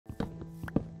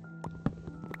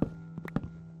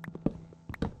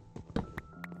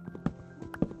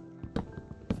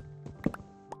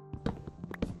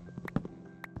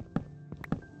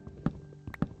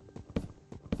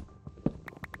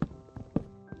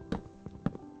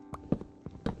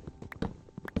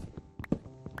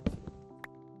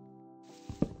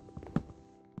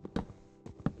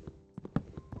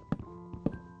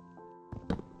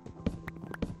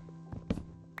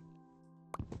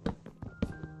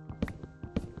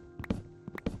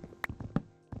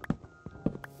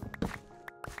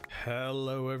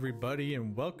Hello everybody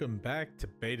and welcome back to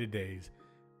Beta Days.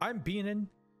 I'm Beanin,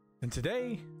 and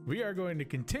today we are going to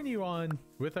continue on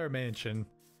with our mansion.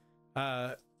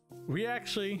 We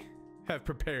actually have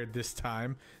prepared this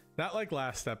time, not like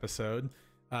last episode.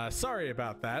 Sorry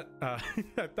about that. I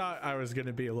thought I was going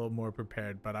to be a little more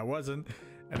prepared, but I wasn't,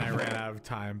 and I ran out of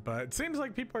time. But it seems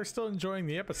like people are still enjoying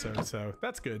the episode, so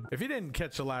that's good. If you didn't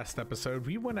catch the last episode,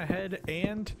 we went ahead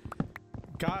and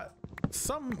got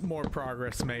some more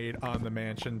progress made on the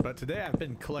mansion, but today I've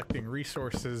been collecting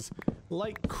resources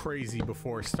like crazy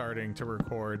before starting to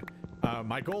record.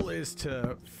 My goal is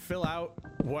to fill out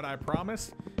what I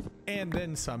promised and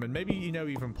then some, and maybe, you know,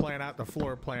 even plan out the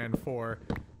floor plan for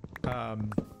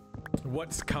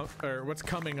what's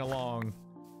coming along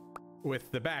with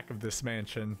the back of this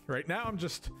mansion. Right now I'm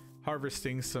just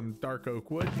harvesting some dark oak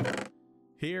wood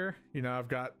here. You know, I've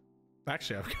got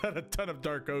a ton of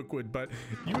dark oak wood, but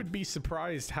you would be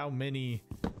surprised how many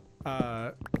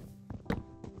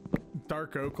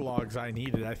dark oak logs I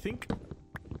needed. I think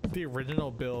the original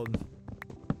build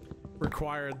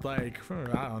required like,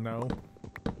 I don't know,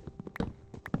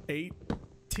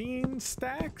 18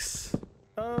 stacks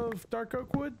of dark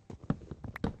oak wood.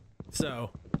 So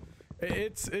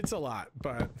it's a lot,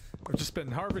 but I've just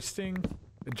been harvesting,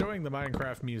 enjoying the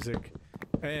Minecraft music,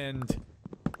 and,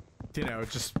 you know,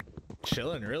 just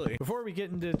chilling really. Before we get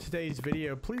into today's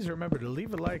video, please remember to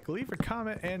leave a like, leave a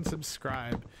comment, and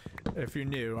subscribe if you're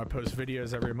new. I post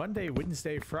videos every Monday,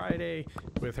 Wednesday, Friday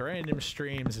with random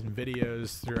streams and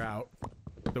videos throughout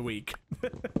the week.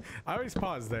 I always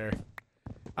pause there.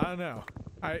 I don't know.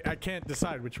 I can't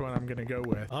decide which one I'm gonna go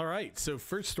with. All right, so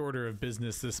first order of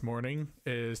business this morning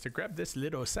is to grab this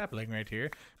little sapling right here,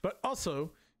 but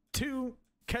also to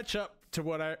catch up to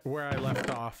where I left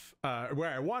off,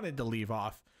 where I wanted to leave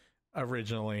off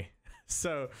originally.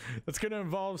 So it's going to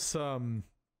involve some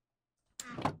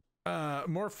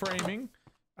more framing.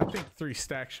 I think 3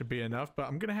 stacks should be enough, but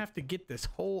I'm gonna have to get this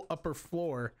whole upper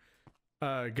floor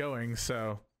going.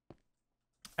 So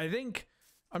I think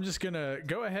I'm just gonna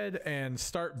go ahead and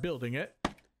start building it,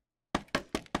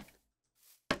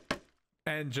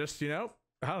 and just, you know,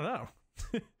 I don't know,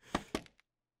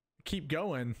 keep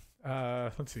going.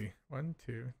 Let's see, 1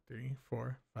 2 3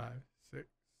 4 5 6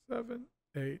 7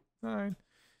 8 9.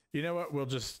 You know what, we'll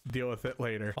just deal with it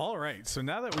later. All right, so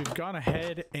now that we've gone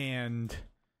ahead and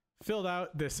filled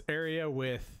out this area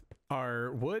with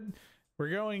our wood,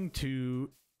 we're going to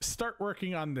start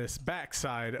working on this back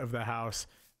side of the house.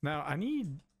 Now I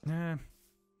need an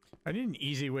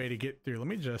easy way to get through. Let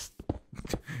me just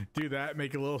do that,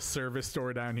 make a little service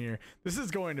door down here. This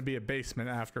is going to be a basement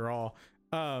after all,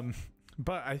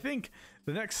 but I think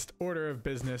the next order of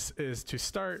business is to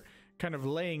start kind of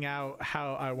laying out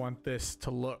how I want this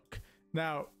to look.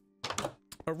 Now,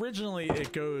 originally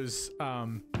it goes,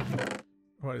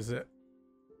 what is it?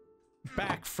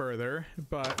 Back further,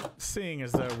 but seeing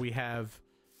as though we have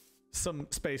some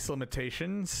space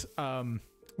limitations,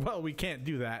 well, we can't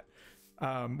do that.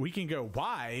 We can go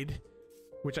wide,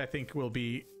 which I think will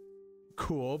be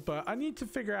cool, but I need to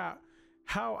figure out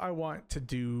how I want to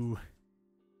do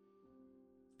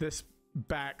this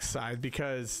back side,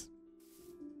 because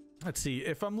let's see,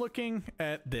 if I'm looking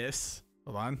at this,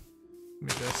 hold on,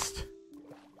 let me just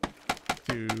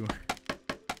do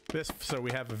this so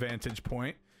we have a vantage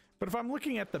point. But if I'm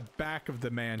looking at the back of the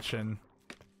mansion,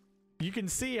 you can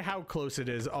see how close it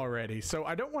is already. So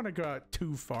I don't want to go out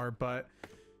too far, but,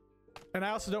 and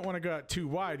I also don't want to go out too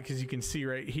wide, because you can see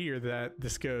right here that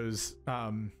this goes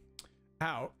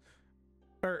out,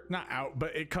 or not out,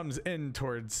 but it comes in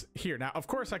towards here. Now, of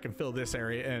course I can fill this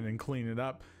area in and clean it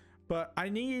up, but I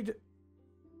need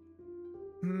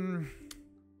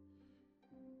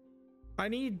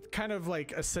kind of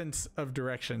like a sense of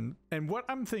direction. And what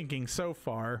I'm thinking so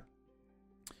far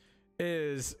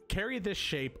is carry this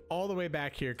shape all the way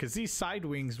back here, because these side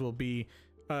wings will be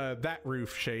that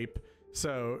roof shape.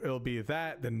 So it'll be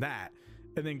that, then that,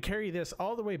 and then carry this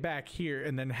all the way back here,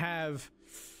 and then have,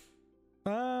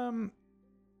 I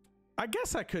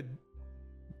guess I could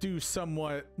do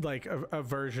somewhat like a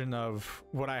version of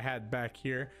what I had back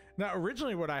here. Now,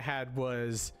 originally what I had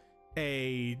was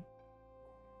like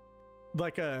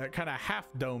a kind of half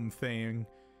dome thing,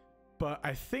 but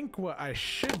I think what I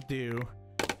should do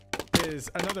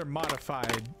is another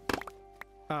modified,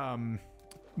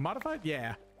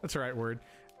 yeah, that's the right word,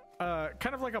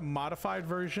 kind of like a modified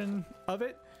version of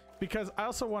it, because I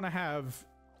also want to have,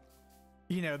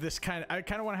 you know, this I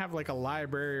kind of want to have like a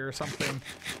library or something.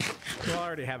 Well, I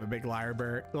already have a big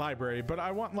library, but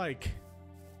I want like,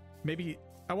 maybe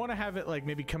I want to have it like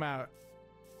maybe come out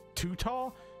too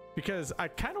tall, because I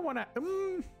kind of want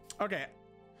to, okay,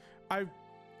 I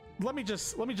let me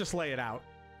just lay it out,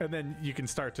 and then you can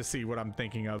start to see what I'm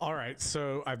thinking of. All right,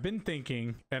 so I've been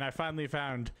thinking, and I finally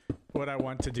found what I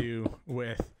want to do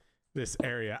with this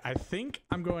area. I think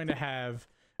I'm going to have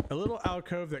a little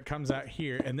alcove that comes out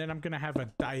here, and then I'm going to have a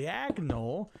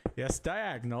diagonal, yes,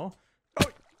 diagonal,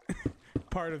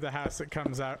 part of the house that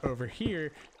comes out over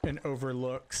here and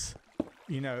overlooks,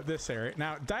 you know, this area.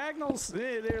 Now, diagonals,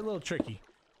 they're a little tricky.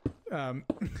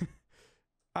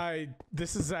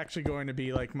 This is actually going to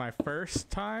be like my first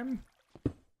time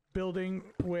building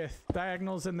with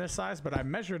diagonals in this size, but I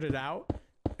measured it out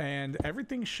and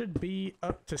everything should be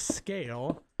up to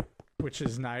scale, which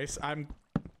is nice. I'm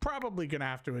probably gonna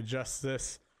have to adjust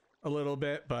this a little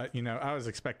bit, but you know, I was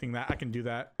expecting that. I can do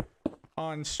that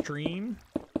on stream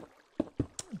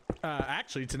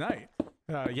actually tonight.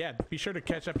 Yeah, be sure to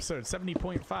catch episode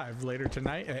 70.5 later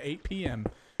tonight at 8 p.m.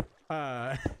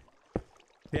 Yeah,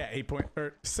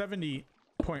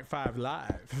 70.5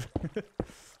 live.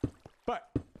 But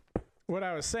what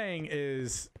I was saying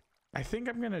is I think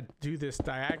I'm gonna do this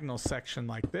diagonal section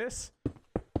like this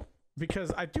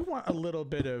because I do want a little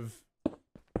bit of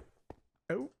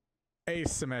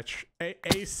asymmetry. Oh,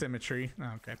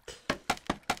 okay.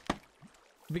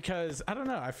 Because I don't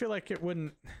know, I feel like it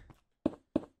wouldn't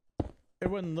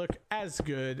look as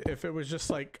good if it was just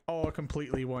like all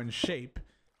completely one shape.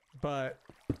 But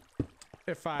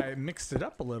if I mixed it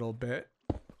up a little bit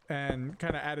and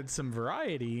kind of added some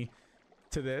variety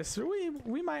to this,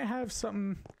 we might have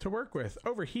something to work with.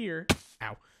 Over here,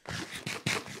 ow,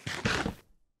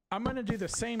 I'm gonna do the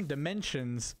same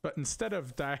dimensions, but instead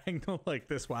of diagonal like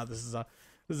this, wow, this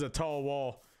is a tall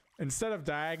wall. Instead of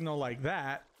diagonal like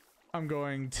that, I'm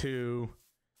going to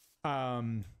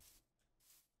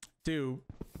do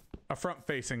a front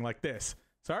facing like this.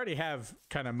 So I already have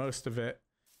kind of most of it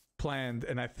planned,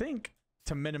 and I think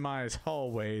to minimize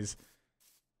hallways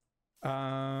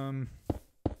and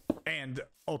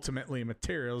ultimately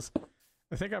materials,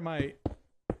 I think I might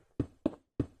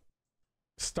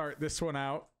start this one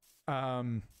out.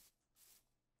 Trying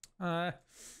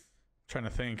to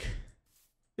think.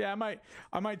 Yeah,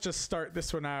 I might just start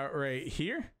this one out right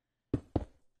here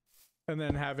and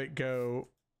then have it go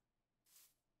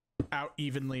out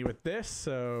evenly with this.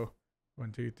 So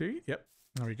 1, 2, 3. Yep,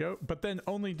 there we go. But then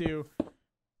only do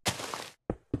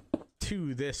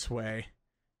 2 this way.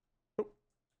 Oh.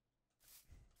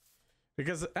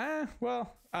 Because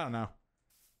well, I don't know.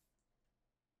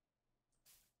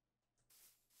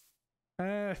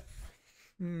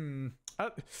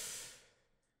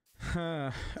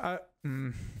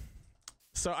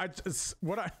 So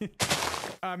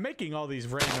I'm making all these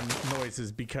random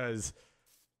noises because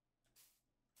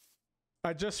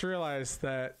I just realized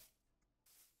that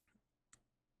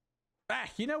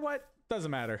you know what? Doesn't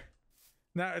matter.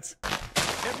 Now it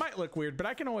might look weird, but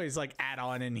I can always like add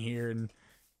on in here and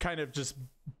kind of just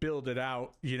build it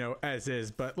out, you know, as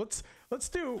is. But let's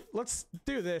do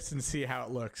this and see how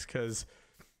it looks, because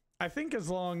I think as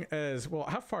long as, well,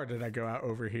 how far did I go out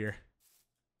over here?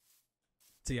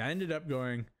 See, I ended up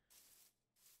going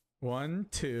 1,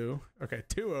 2, okay,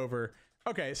 2 over.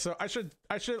 Okay, so I should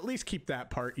at least keep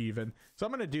that part even. So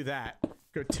I'm gonna do that.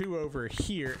 Go 2 over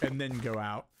here and then go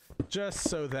out, just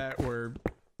so that we're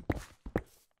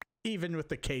even with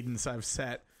the cadence I've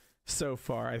set so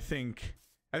far. I think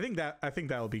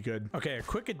that'll be good. Okay, a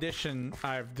quick addition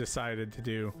I've decided to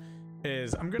do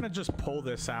is I'm gonna just pull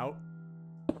this out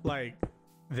like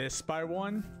this by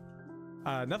 1.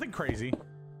 Nothing crazy,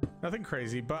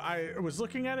 but I was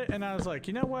looking at it and I was like,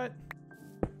 you know what?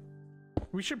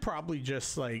 We should probably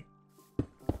just like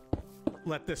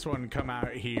let this one come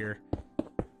out here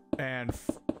and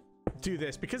do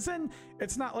this, because then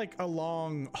it's not like a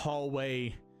long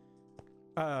hallway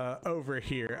over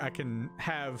here. I can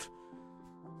have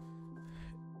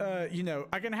you know,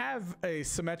 I can have a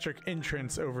symmetric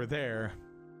entrance over there,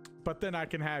 but then I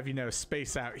can have, you know,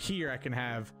 space out here. I can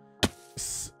have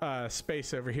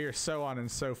space over here, so on and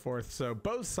so forth. So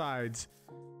both sides,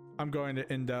 I'm going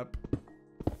to end up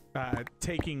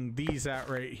taking these out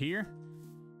right here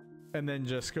and then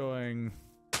just going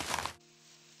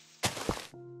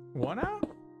 1 out.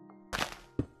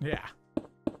 Yeah.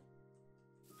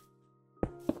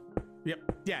 Yep.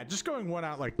 Yeah, just going 1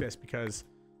 out like this, because,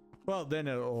 well, then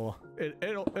it'll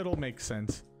make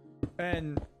sense.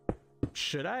 And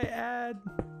should I add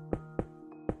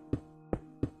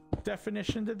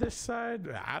definition to this side?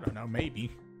 I don't know,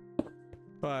 maybe.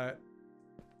 But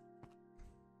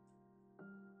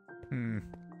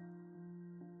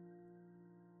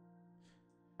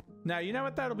now, you know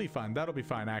what? That'll be fun. That'll be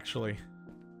fine, actually.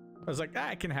 I was like,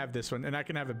 I can have this one, and I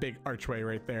can have a big archway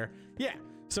right there. Yeah,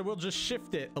 so we'll just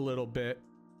shift it a little bit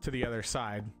to the other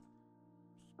side.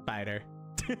 spider.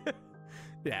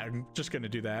 Yeah, I'm just gonna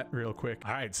do that real quick.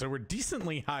 All right, so we're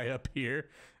decently high up here.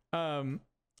 I'm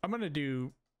gonna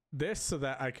do this so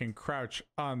that I can crouch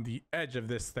on the edge of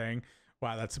this thing.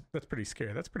 Wow, that's pretty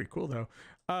scary. That's pretty cool though.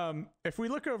 If we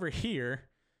look over here,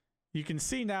 you can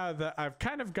see now that I've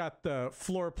kind of got the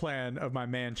floor plan of my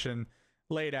mansion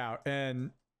laid out,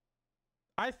 and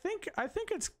I think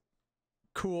it's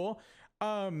cool.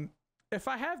 If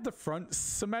I have the front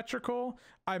symmetrical,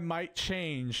 I might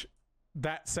change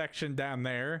that section down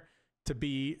there to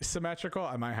be symmetrical.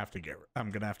 I'm gonna have to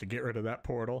get rid of that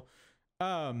portal.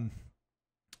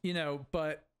 You know,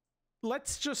 but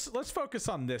let's focus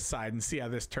on this side and see how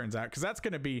this turns out, because that's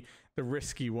gonna be the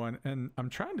risky one. And I'm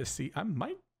trying to see, I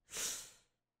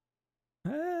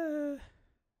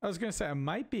was gonna say I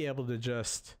might be able to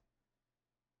just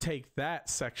take that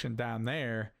section down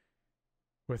there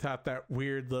without that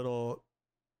weird little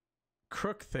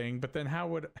crook thing, but then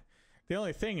the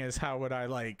only thing is, how would I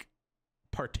like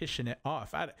partition it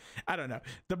off? I don't know.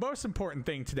 The most important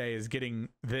thing today is getting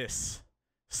this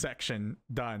section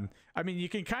done. I mean, you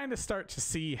can kind of start to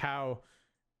see how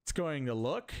it's going to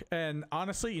look, and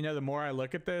honestly, you know, the more I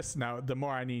look at this now, the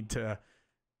more I need to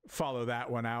follow that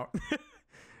one out.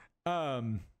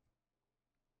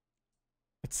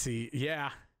 Let's see. Yeah.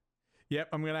 Yep,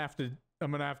 I'm gonna have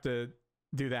to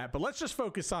do that, but let's just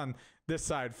focus on this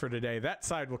side for today. That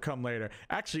side will come later.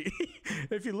 Actually,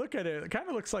 if you look at it, it kind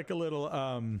of looks like a little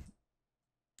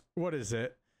what is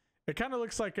it? It kind of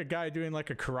looks like a guy doing like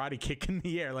a karate kick in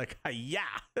the air, like yeah,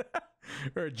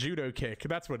 or a judo kick.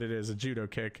 That's what it is, a judo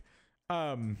kick.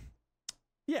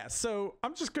 Yeah, so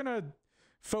I'm just gonna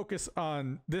focus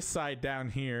on this side down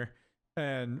here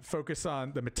and focus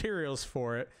on the materials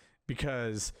for it,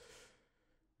 because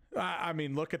I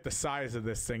mean, look at the size of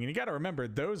this thing, and you got to remember,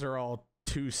 those are all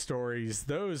 2 stories.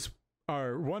 Those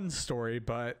are 1 story,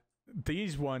 but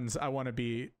these ones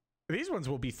these ones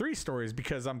will be 3 stories,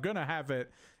 because I'm gonna have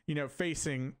it, you know,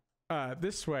 facing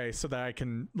this way so that I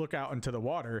can look out into the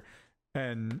water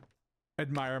and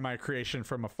admire my creation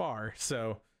from afar.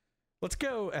 So let's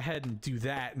go ahead and do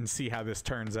that and see how this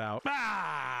turns out.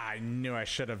 I knew I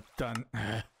should have done.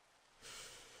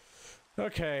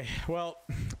 Okay, well,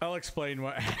 I'll explain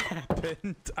what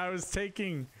happened. I was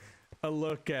taking a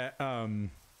look at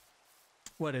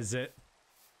what is it?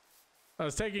 I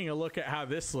was taking a look at how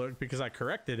this looked, because I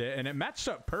corrected it and it matched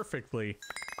up perfectly.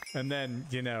 And then,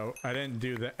 you know, I didn't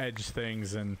do the edge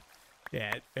things, and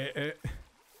yeah, it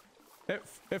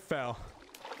fell.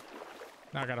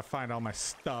 Now I gotta find all my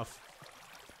stuff.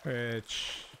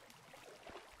 Which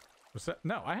was that?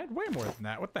 No, I had way more than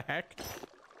that. What the heck?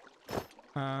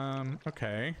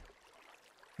 Okay.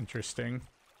 Interesting.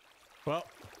 Well,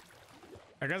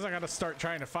 I guess I gotta start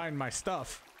trying to find my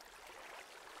stuff,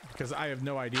 because I have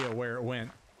no idea where it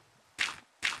went.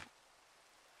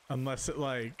 Unless it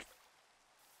like...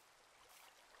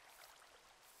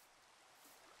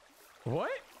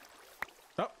 What?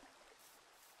 Oh.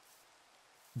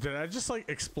 Did I just like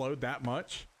explode that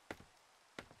much?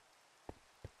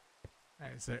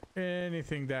 Is there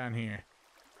anything down here?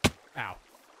 Ow.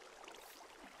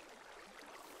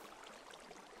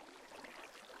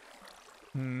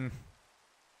 Hmm.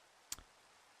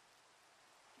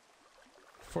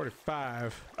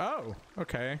 45. Oh,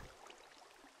 okay.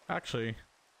 Actually,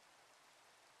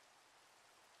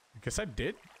 I guess I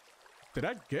did. Did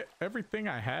I get everything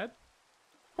I had?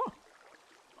 Huh.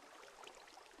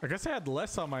 I guess I had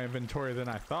less on my inventory than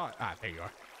I thought. Ah, there you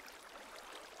are.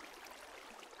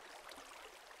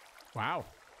 Wow.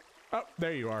 Oh,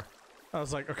 there you are. I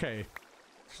was like, okay.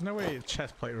 There's no way a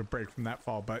chest plate would break from that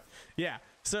fall, but yeah.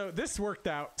 So this worked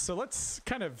out. So let's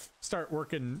kind of start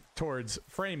working towards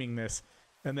framing this,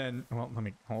 and then, well, let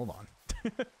me, hold on.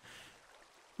 Let's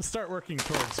start working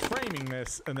towards framing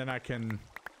this, and then I can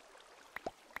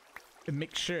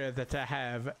make sure that I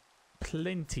have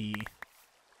plenty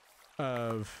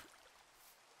of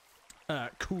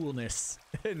coolness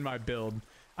in my build.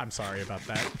 I'm sorry about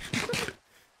that.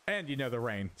 And you know, the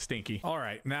rain, stinky. All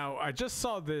right, now I just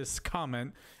saw this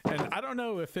comment, and I don't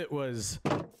know if it was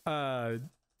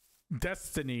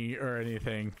Destiny or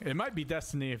anything. It might be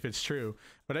Destiny if it's true,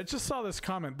 but I just saw this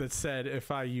comment that said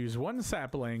if I use 1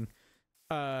 sapling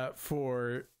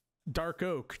for dark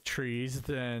oak trees,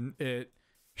 then it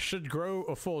should grow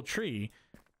a full tree.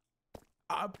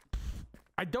 I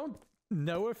don't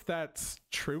know if that's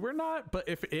true or not, but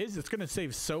if it is, it's going to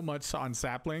save so much on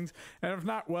saplings, and if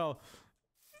not, well...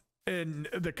 And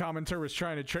the commenter was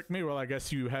trying to trick me. Well, I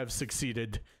guess you have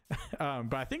succeeded.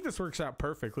 But I think this works out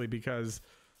perfectly, because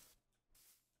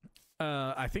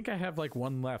I think I have like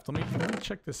 1 left. Let me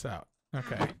check this out.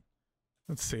 Okay.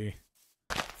 Let's see.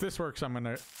 this works, I'm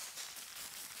gonna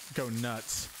go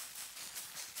nuts.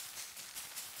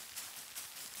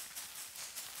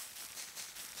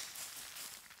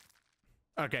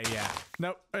 Okay, yeah.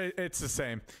 Nope, it's the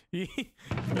same. You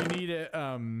need it.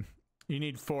 You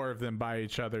need 4 of them by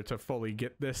each other to fully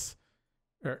get this.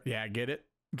 Or yeah, get it?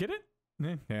 Get it?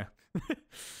 Yeah.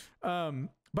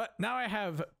 But now I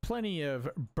have plenty of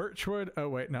birchwood. Oh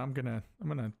wait, no, I'm gonna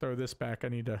throw this back. I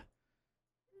need to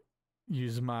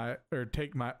use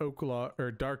take my oak log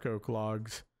or dark oak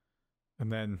logs,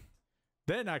 and then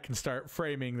I can start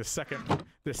framing the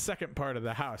second part of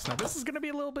the house. Now this is gonna be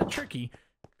a little bit tricky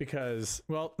because,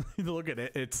 well, look at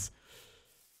it.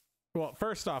 Well,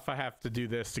 first off, I have to do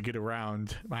this to get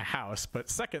around my house, but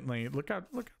secondly, look how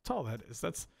tall that is.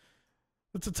 That's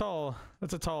a tall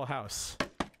house.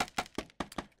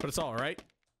 But it's all right.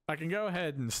 I can go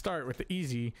ahead and start with the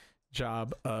easy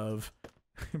job of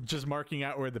just marking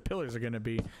out where the pillars are going to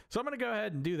be. So I'm going to go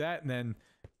ahead and do that and then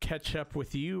catch up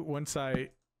with you once I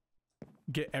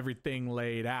get everything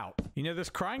laid out. You know, this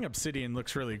crying obsidian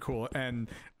looks really cool, and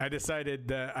I decided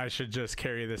that I should just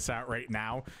carry this out right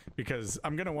now because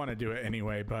I'm going to want to do it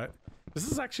anyway, but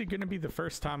this is actually going to be the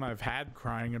first time I've had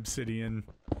crying obsidian,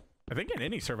 I think, in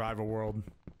any survival world.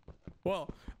 Well,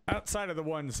 outside of the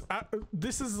ones,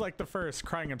 this is like the first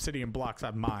crying obsidian blocks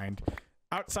I've mined.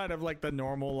 Outside of like the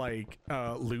normal like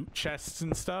loot chests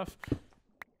and stuff.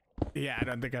 Yeah, I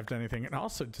don't think I've done anything. And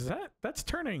also, that's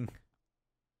turning...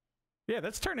 Yeah,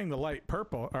 that's turning the light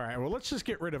purple. All right, well, let's just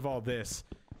get rid of all this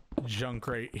junk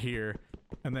right here.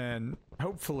 And then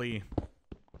hopefully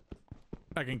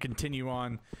I can continue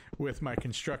on with my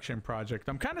construction project.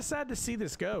 I'm kind of sad to see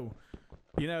this go.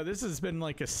 You know, this has been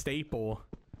like a staple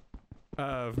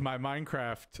of my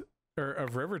Minecraft or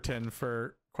of Riverton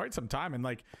for quite some time. And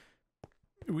like,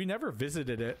 we never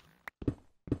visited it.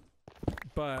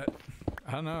 But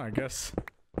I don't know, I guess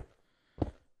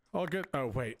all good. Oh,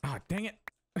 wait. Oh, dang it.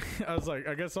 I was like,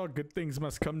 I guess all good things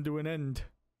must come to an end.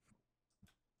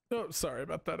 Oh, sorry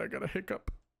about that. I got a hiccup.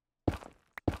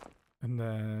 And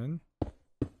then,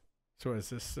 so what is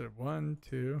this? 1,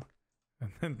 2,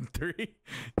 and then 3.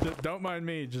 Don't mind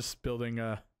me just building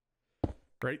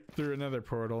right through another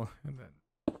portal. And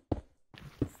then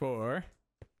 4,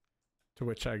 to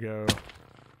which I go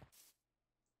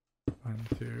 1,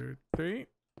 2, 3,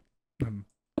 and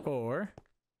 4.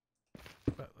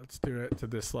 But let's do it to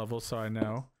this level so I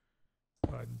know.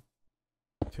 1,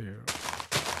 2,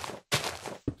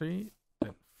 3,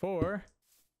 then 4.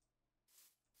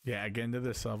 Yeah, again to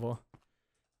this level.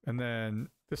 And then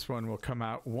this one will come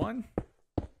out 1.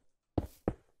 I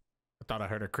thought I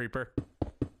heard a creeper.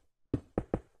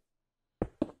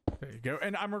 There you go.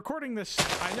 And I'm recording this.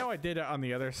 I know I did it on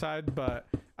the other side, but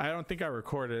I don't think I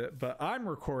recorded it. But I'm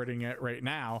recording it right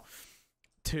now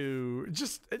to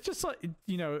just like,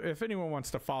 you know, if anyone wants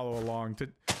to follow along, to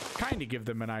kind of give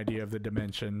them an idea of the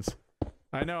dimensions.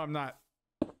 I know I'm not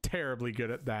terribly good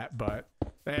at that, but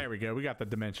there we go. We got the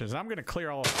dimensions. I'm going to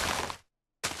clear all of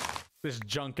this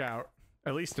junk out,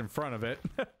 at least in front of it.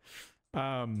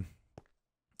 And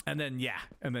then, yeah,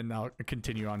 and then I'll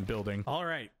continue on building. All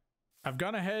right. I've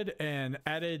gone ahead and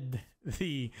added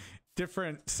the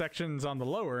different sections on the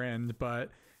lower end, but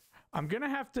I'm going to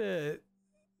have to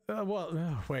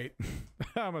wait.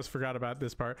 I almost forgot about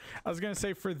this part. I was gonna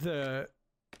say for the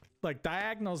like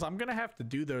diagonals, I'm gonna have to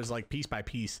do those like piece by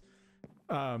piece.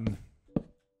 Now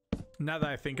that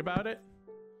I think about it,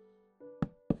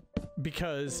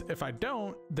 because if I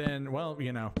don't, then, well,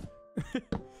 you know,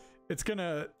 it's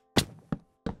gonna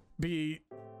be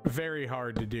very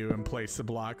hard to do and place the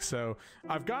blocks. So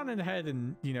I've gone ahead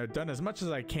and, you know, done as much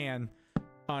as I can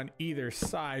on either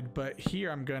side, but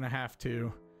here I'm gonna have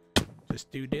to just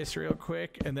do this real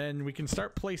quick, and then we can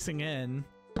start placing in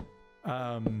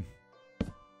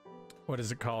what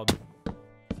is it called?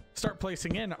 Start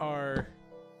placing in our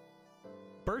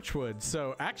birchwood.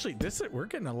 So actually we're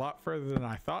getting a lot further than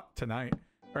I thought tonight,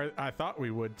 or I thought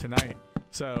we would tonight.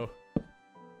 So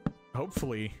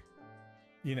hopefully,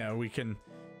 you know, we can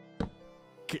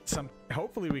get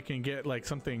hopefully we can get like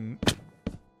something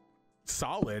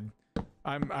solid.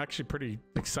 I'm actually pretty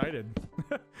excited.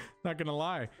 Not gonna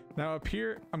lie. Now up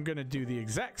here, I'm gonna do the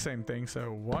exact same thing.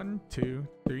 So 1, 2,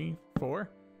 3, 4,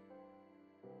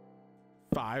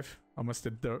 5. Almost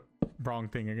did the wrong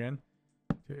thing again.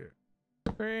 2,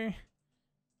 3,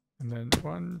 and then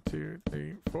 1, 2,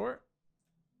 3, 4.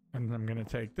 And I'm gonna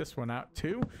take this one out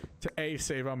too, to A,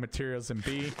 save on materials, and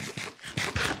B,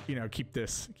 you know, keep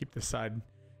this side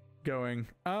going.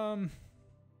 I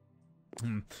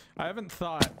haven't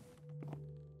thought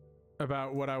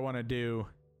about what I want to do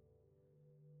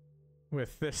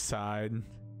with this side.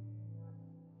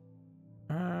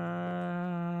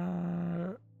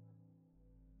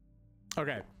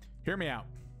 Okay, hear me out.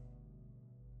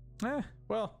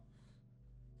 Well.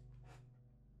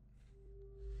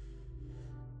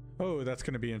 Oh, that's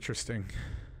going to be interesting.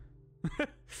 I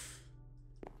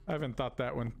haven't thought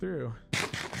that one through.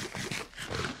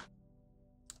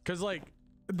 Because, like,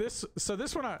 this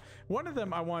one, one of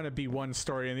them I want to be one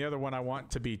story, and the other one I want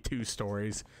to be 2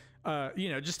 stories. You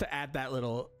know, just to add that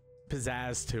little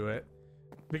pizzazz to it.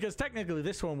 Because technically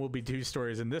this one will be 2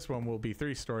 stories, and this one will be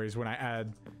 3 stories when I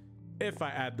add, if I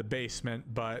add the basement,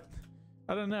 but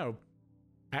I don't know.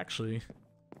 Actually,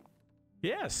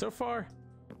 yeah, so far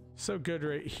so good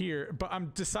right here, but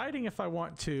I'm deciding if I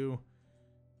want to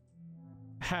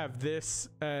have this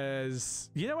as,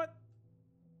 you know what?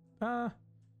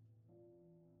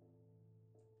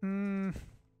 Let's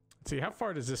see, how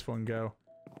far does this one go?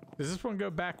 Does this one go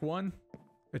back 1?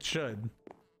 It should.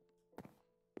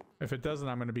 If it doesn't,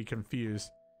 I'm going to be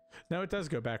confused. No, it does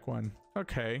go back 1.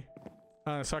 Okay.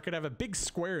 So I could have a big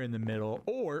square in the middle,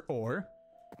 or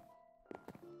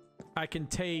I can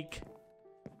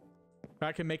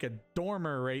make a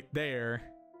dormer right there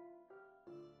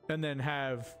and then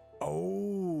have,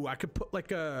 oh, I could put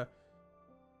like a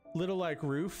little like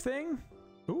roof thing.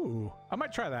 Ooh, I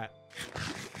might try that.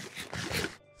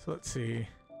 So let's see.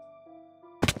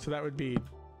 So that would be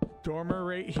dormer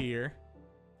right here,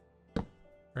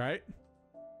 right?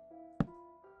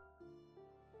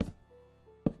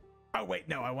 Oh wait,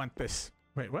 no, I want this.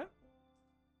 Wait, what?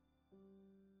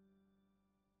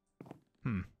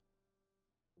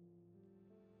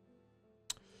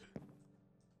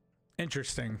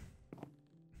 Interesting.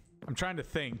 I'm trying to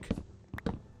think.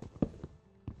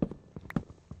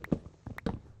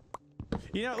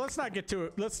 You know, let's not get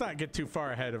too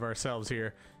far ahead of ourselves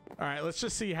here. All right, let's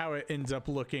just see how it ends up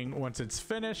looking once it's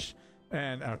finished.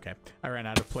 And okay, I ran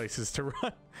out of places to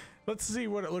run. Let's see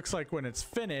what it looks like when it's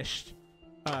finished.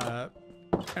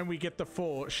 And we get the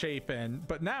full shape in.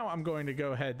 But now I'm going to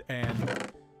go ahead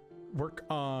and work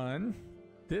on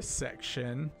this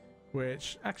section,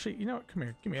 which actually, you know what? Come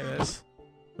here, give me this.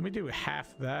 Let me do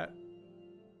half that.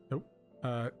 Nope.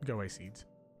 Go away, seeds.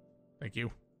 Thank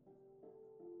you.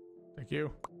 Thank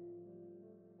you.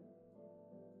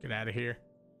 Get out of here.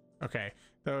 Okay,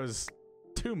 that was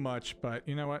too much, but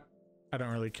you know what? I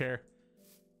don't really care.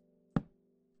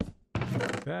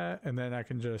 That, and then I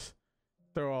can just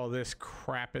throw all this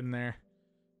crap in there.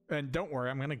 And don't worry,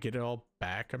 I'm gonna get it all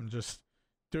back. I'm just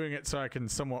doing it so I can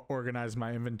somewhat organize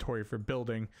my inventory for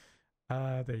building.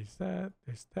 There's that.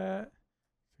 There's that.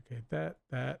 Okay,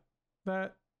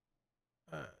 that.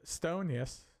 Stone,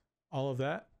 yes. All of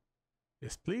that.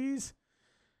 Yes, please.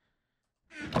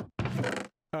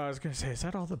 I was gonna say, is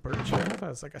that all the birch I have? I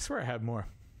was like, I swear I had more.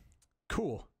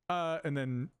 Cool. And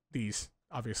then these,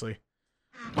 obviously.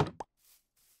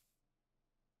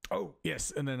 Oh,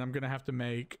 yes, and then I'm gonna have to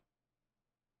make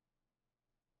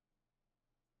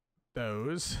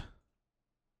those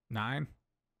 9.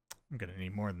 I'm gonna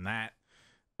need more than that.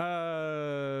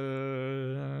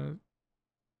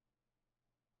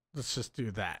 Let's just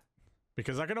do that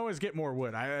because I can always get more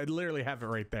wood. I literally have it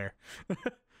right there.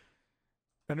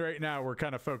 And right now we're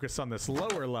kind of focused on this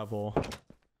lower level,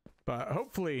 but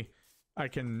hopefully I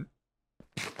can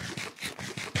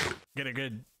get a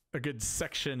good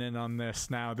section in on this.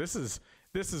 Now this is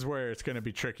where it's going to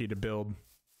be tricky to build.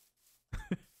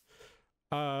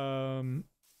 So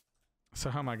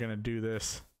how am I going to do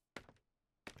this?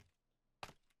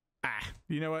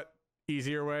 You know what?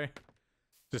 Easier way.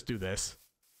 Just do this.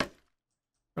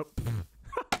 Oh.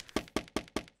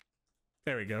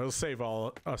 There we go. It'll save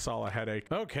us all a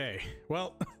headache. Okay.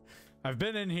 Well, I've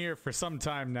been in here for some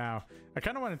time now. I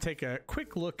kind of want to take a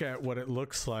quick look at what it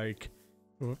looks like.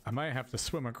 I might have to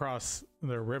swim across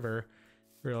the river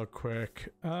real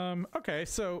quick. Okay,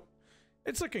 so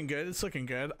it's looking good. It's looking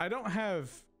good. I don't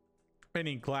have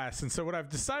any glass, and so what I've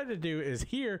decided to do is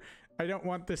here, I don't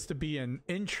want this to be an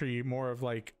entry, more of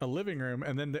like a living room,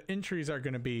 and then the entries are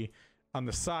going to be on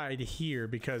the side here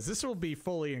because this will be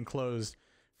fully enclosed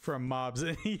from mobs.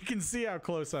 And you can see how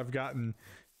close I've gotten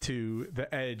to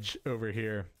the edge over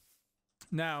here.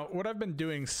 Now, what I've been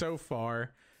doing so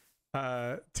far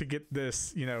to get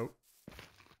this, you know,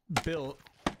 built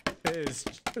is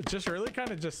just really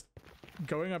kind of just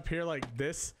going up here like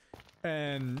this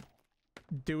and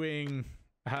doing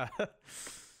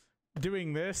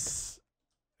doing this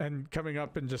and coming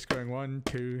up and just going 1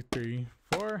 2 3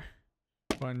 4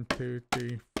 1 2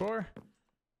 3 4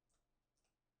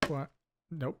 what.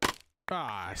 Nope.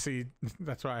 See,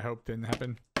 that's what I hoped didn't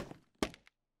happen.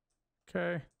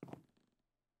 Okay.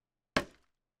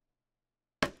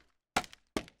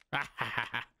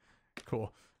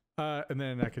 Cool. And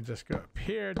then I can just go up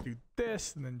here, do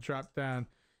this, and then drop down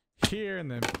here and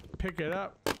then pick it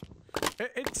up.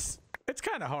 It's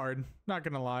kind of hard, not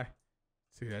gonna lie.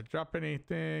 See that drop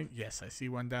anything? Yes, I see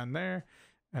one down there,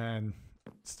 and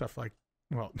stuff like,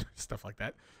 well, stuff like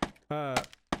that.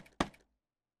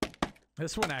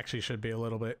 This one actually should be a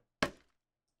little bit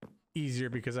easier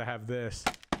because I have this.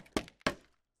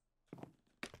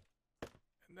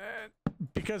 And then,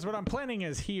 because what I'm planning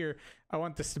is here, I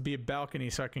want this to be a balcony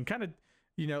so I can kind of,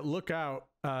 you know, look out,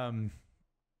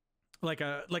 like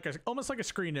a almost like a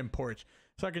screened-in porch,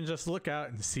 so I can just look out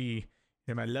and see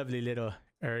in my lovely little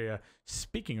area.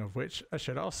 Speaking of which, I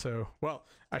should also, well,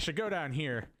 I should go down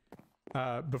here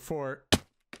before,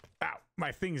 ow,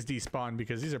 my things despawn,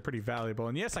 because these are pretty valuable.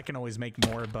 And yes, I can always make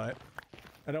more, but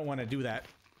I don't want to do that.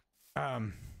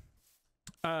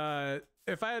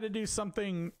 If I had to do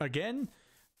something again,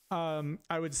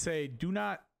 I would say do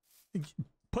not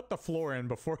put the floor in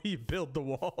before you build the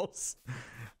walls.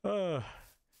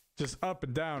 Just up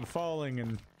and down, falling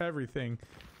and everything.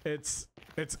 It's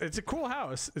a cool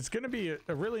house. It's gonna be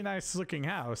a really nice looking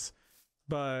house,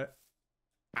 but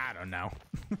I don't know.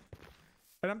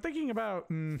 And I'm thinking about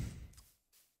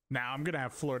now I'm gonna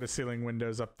have floor to ceiling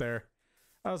windows up there.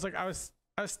 I was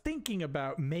thinking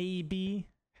about maybe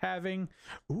having,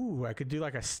 ooh, I could do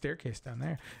like a staircase down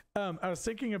there. I was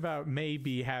thinking about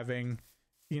maybe having,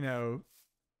 you know,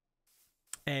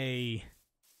 a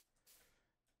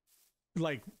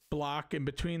like block in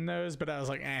between those, but I was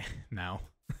like, no.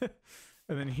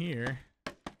 And then here,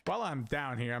 while I'm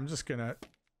down here, I'm just gonna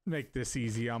make this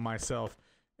easy on myself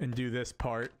and do this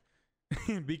part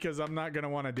because I'm not gonna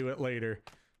want to do it later.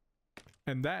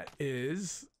 And that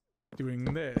is doing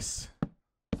this.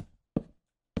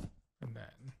 And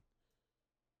then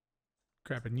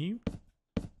grabbing you.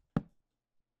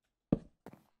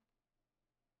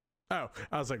 Oh,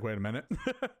 I was like, wait a minute.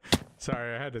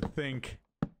 Sorry, I had to think.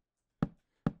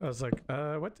 I was like,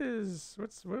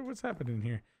 what's happening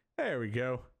here? There we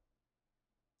go.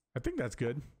 I think that's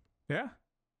good. Yeah?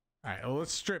 Alright, well,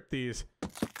 let's strip these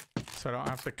so I don't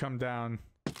have to come down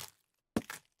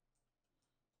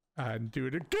and do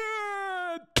it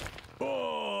again.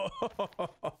 Oh!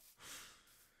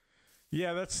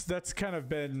 Yeah, that's kind of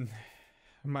been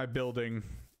my building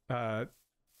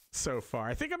so far.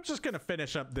 I think I'm just gonna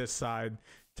finish up this side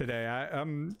today.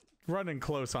 I'm running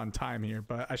close on time here,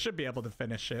 but I should be able to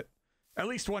finish it. At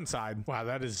least one side. Wow,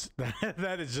 that is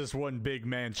just one big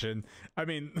mansion. I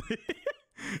mean,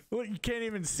 look, you can't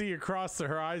even see across the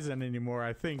horizon anymore.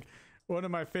 I think one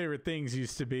of my favorite things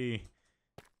used to be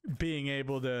being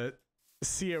able to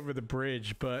see over the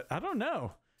bridge, but I don't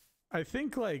know. I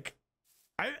think like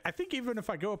I think even if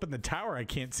I go up in the tower, I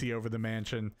can't see over the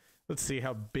mansion. Let's see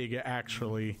how big it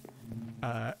actually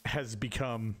has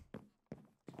become.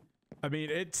 I mean,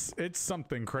 it's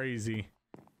something crazy.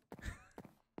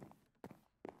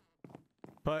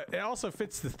 But it also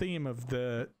fits the theme of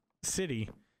the city.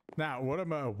 Now, what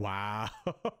am I? Wow.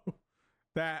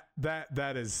 that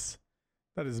is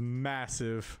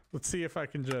massive. Let's see if I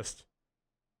can just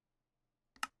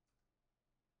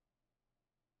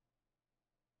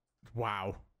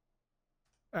wow.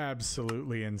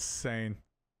 Absolutely insane.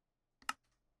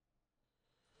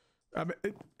 I mean,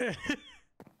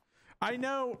 I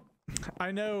know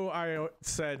I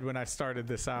said when I started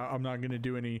this out, I'm not going to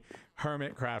do any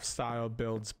Hermitcraft style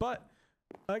builds, but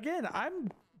again, I'm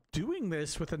doing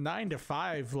this with a 9 to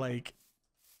 5, like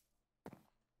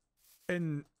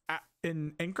in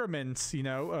increments, you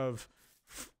know, of,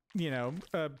 you know,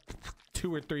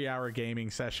 2 or 3 hour gaming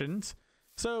sessions.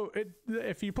 So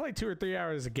if you play 2 or 3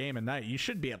 hours a game a night, you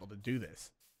should be able to do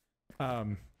this.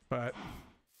 But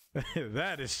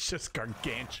that is just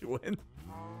gargantuan.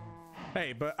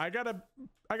 Hey, but I gotta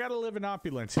live in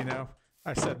opulence, you know.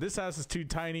 I said this house is too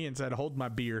tiny and said hold my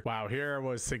beer. Wow, here I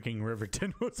was thinking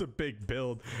Riverton was a big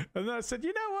build, and then I said,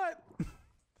 you know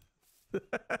what?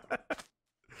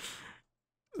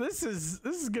 This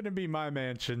is gonna be my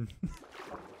mansion.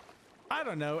 I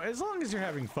don't know. As long as you're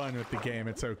having fun with the game,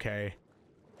 it's okay.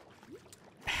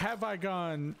 Have I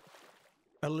gone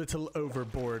a little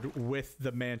overboard with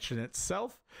the mansion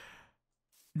itself?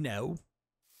 No.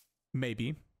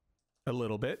 Maybe. A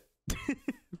little bit.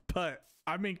 But,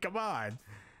 I mean, come on.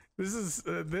 This is,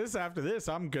 after this,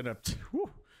 I'm gonna, whew,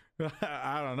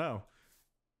 I don't know.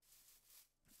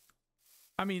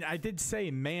 I mean, I did say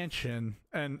mansion,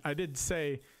 and I did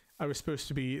say I was supposed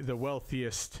to be the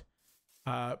wealthiest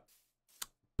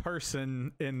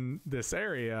person in this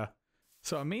area.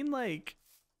 So, I mean, like,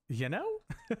 you know,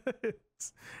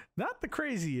 it's not the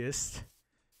craziest.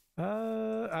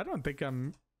 I don't think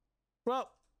I'm,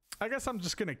 well, I guess I'm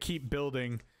just going to keep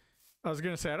building. I was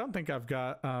going to say, I don't think I've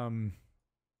got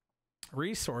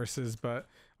resources, but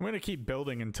I'm gonna keep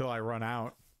building until I run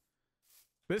out.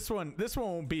 This one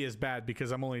won't be as bad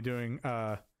because I'm only doing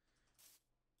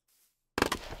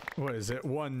what is it?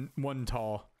 One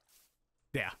tall.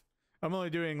 Yeah. I'm only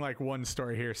doing like one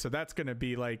story here, so that's gonna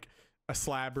be like a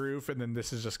slab roof, and then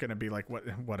this is just gonna be like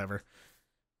whatever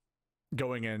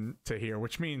going into here,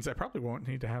 which means I probably won't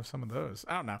need to have some of those.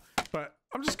 I don't know, but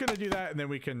I'm just gonna do that, and then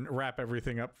we can wrap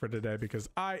everything up for today because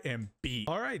I am beat.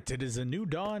 All right, it is a new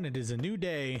dawn, it is a new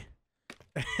day,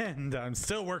 and I'm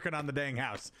still working on the dang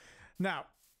house. Now,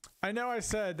 I know I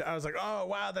said, I was like, oh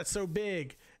wow, that's so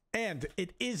big, and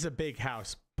it is a big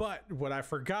house, but what I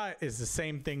forgot is the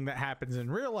same thing that happens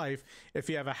in real life if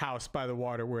you have a house by the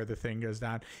water where the thing goes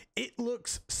down. It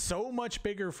looks so much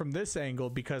bigger from this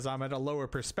angle because I'm at a lower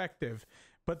perspective.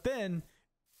 But then,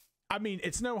 I mean,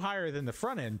 it's no higher than the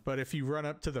front end, but if you run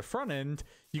up to the front end,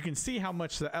 you can see how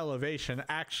much the elevation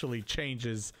actually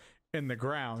changes in the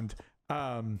ground.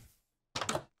 Now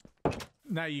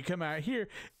you come out here,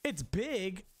 it's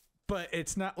big, but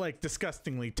it's not like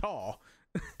disgustingly tall.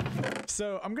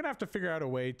 So I'm gonna have to figure out a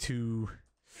way to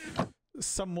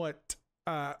somewhat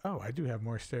oh, I do have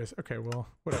more stairs. Okay, well,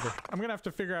 whatever. I'm gonna have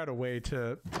to figure out a way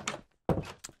to,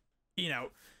 you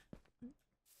know,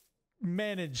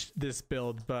 manage this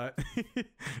build, but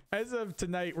as of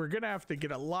tonight, we're gonna have to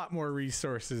get a lot more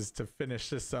resources to finish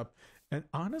this up. And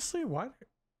honestly, why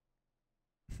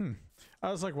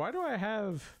I was like, why do I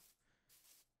have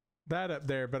that up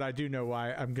there? But I do know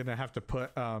why. I'm gonna have to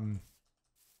put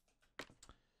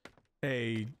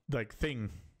a like thing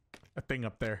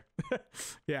up there.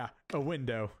 Yeah, a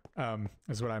window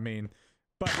is what I mean.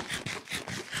 But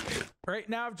right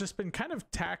now I've just been kind of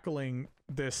tackling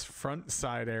this front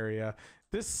side area.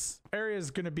 This area is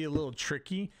going to be a little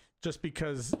tricky just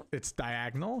because it's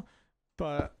diagonal,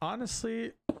 but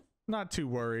honestly not too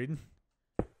worried.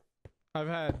 I've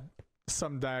had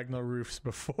some diagonal roofs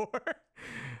before.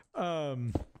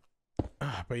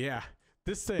 But yeah,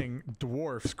 this thing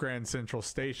dwarfs Grand Central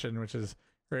Station, which is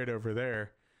right over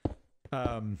there.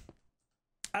 I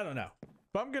don't know,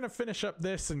 but I'm gonna finish up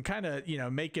this and kind of, you know,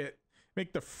 make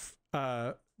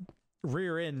the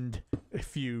rear end,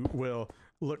 if you will,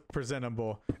 look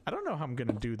presentable. I don't know how I'm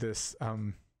gonna do this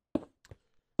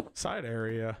side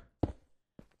area,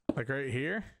 like right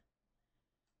here.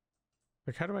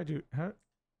 Like, how do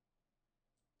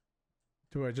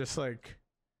I just like,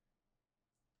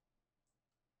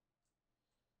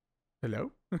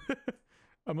 hello?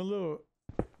 I'm a little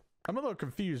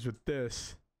confused with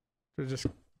this. So just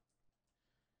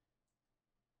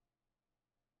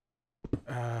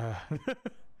I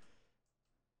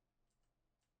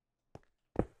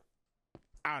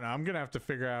don't know. I'm gonna have to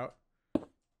figure out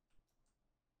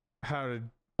how to.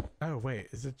 Oh wait,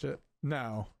 is it just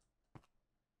no?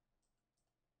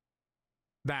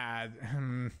 Nah.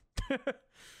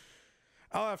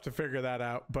 I'll have to figure that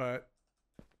out. But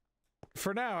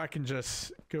for now, I can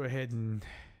just go ahead and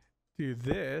do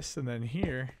this, and then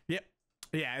here. Yep.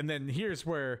 Yeah, and then here's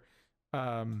where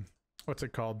what's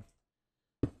it called?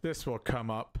 This will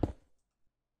come up.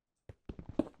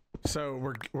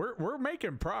 So we're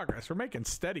making progress. We're making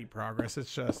steady progress.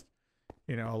 It's just,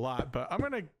 you know, a lot, but I'm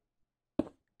going to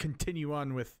continue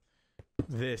on with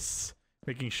this,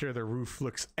 making sure the roof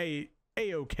looks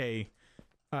a-okay.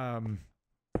 At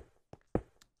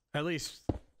least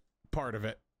part of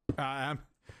it.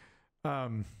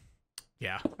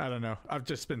 Yeah, I don't know. I've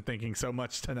just been thinking so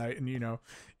much tonight, and you know,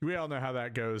 we all know how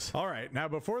that goes. All right, now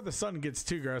before the sun gets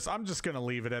too gross, I'm just gonna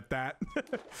leave it at that.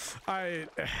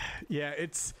 Yeah,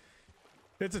 it's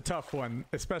a tough one,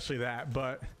 especially that,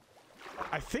 but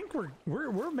I think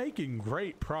we're making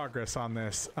great progress on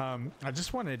this. I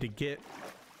just wanted to get,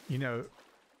 you know,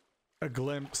 a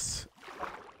glimpse.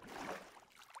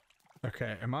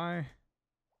 Okay, am I?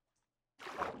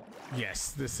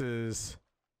 Yes, this is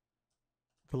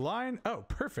the line. Oh,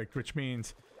 perfect, which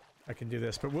means I can do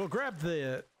this, but we'll grab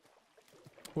the,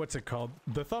 what's it called?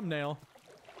 The thumbnail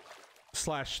 /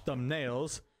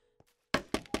 thumbnails,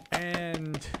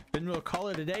 and then we'll call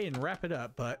it a day and wrap it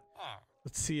up. But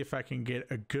let's see if I can get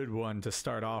a good one to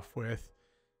start off with.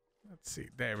 Let's see.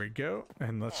 There we go.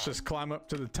 And let's just climb up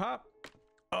to the top.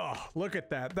 Oh, look at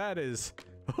that. That is...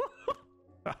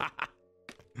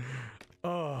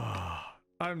 Oh,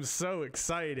 I'm so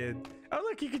excited. Oh,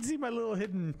 look, you can see my little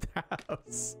hidden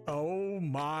house. Oh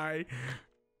my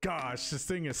gosh, this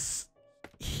thing is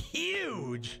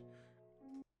huge.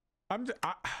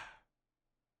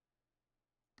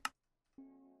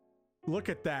 Look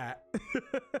at that.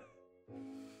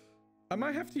 I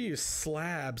might have to use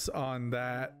slabs on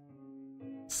that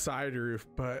side roof,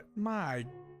 but my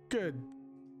good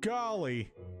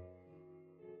golly.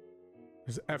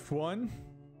 There's F1.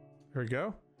 There we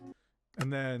go.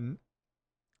 And then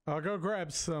I'll go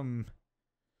grab some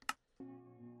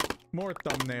more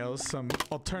thumbnails, some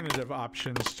alternative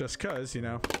options, just cause, you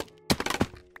know.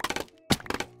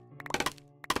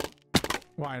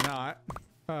 Why not?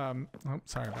 Oh,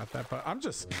 sorry about that, but I'm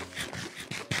just,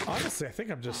 honestly, I think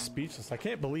I'm just speechless. I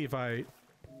can't believe I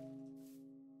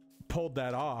pulled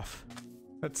that off.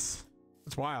 That's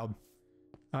wild.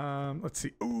 Let's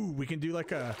see. Ooh, we can do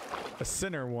like a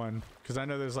center one, because I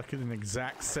know there's like an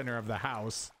exact center of the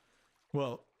house.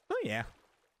 Well, oh yeah.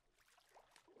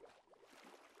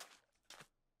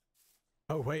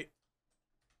 Oh wait.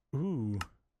 Ooh.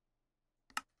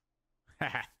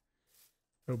 Haha.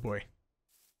 Oh boy.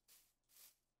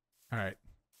 All right.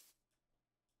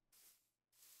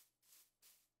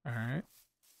 All right.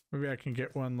 Maybe I can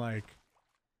get one like.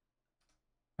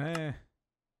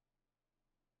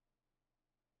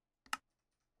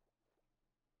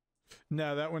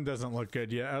 No, that one doesn't look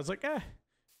good yet. I was like,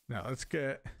 no, let's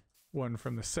get one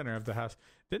from the center of the house.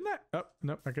 Didn't that? Oh,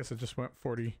 no, I guess it just went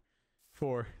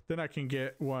 44. Then I can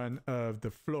get one of the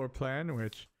floor plan,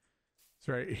 which is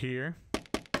right here.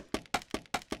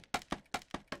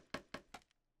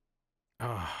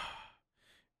 Ah,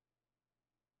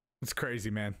 it's crazy,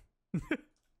 man.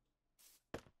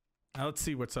 Now let's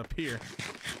see what's up here,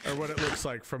 or what it looks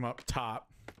like from up top.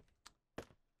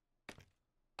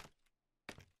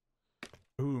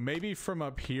 Ooh, maybe from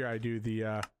up here I do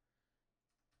the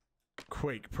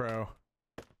Quake Pro.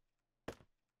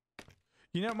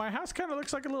 You know, my house kind of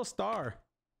looks like a little star.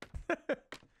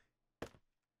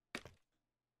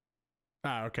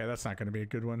 Ah, okay, that's not going to be a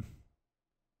good one.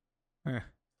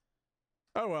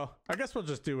 Oh well, I guess we'll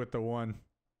just do with the one.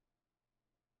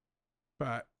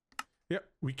 But, yep,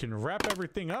 we can wrap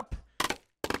everything up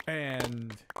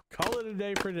and call it a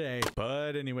day for today.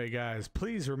 But anyway, guys,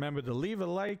 please remember to leave a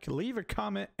like, leave a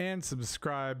comment, and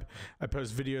subscribe. I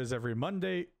post videos every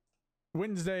Monday,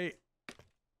 Wednesday,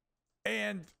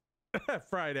 and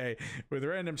Friday with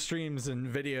random streams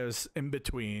and videos in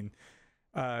between.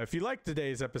 If you liked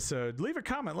today's episode, leave a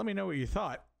comment. Let me know what you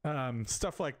thought.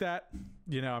 Stuff like that.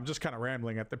 You know, I'm just kind of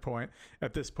rambling at this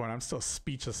point. I'm still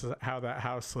speechless at how that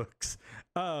house looks.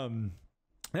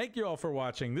 Thank you all for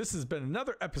watching. This has been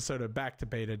another episode of Back to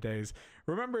Beta Days.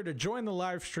 Remember to join the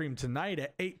live stream tonight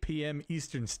at 8 p.m.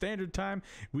 Eastern Standard Time.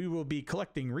 We will be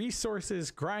collecting resources,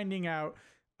 grinding out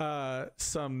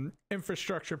some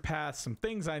infrastructure paths, some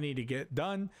things I need to get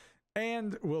done,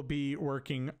 and we'll be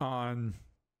working on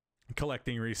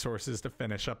collecting resources to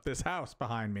finish up this house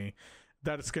behind me.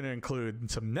 That's going to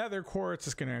include some nether quartz.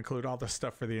 It's going to include all the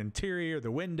stuff for the interior, the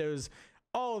windows,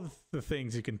 all of the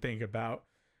things you can think about.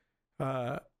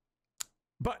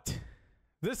 But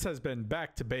this has been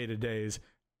Back to Beta Days.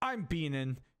 I'm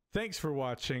Beanin. Thanks for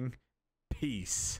watching. Peace.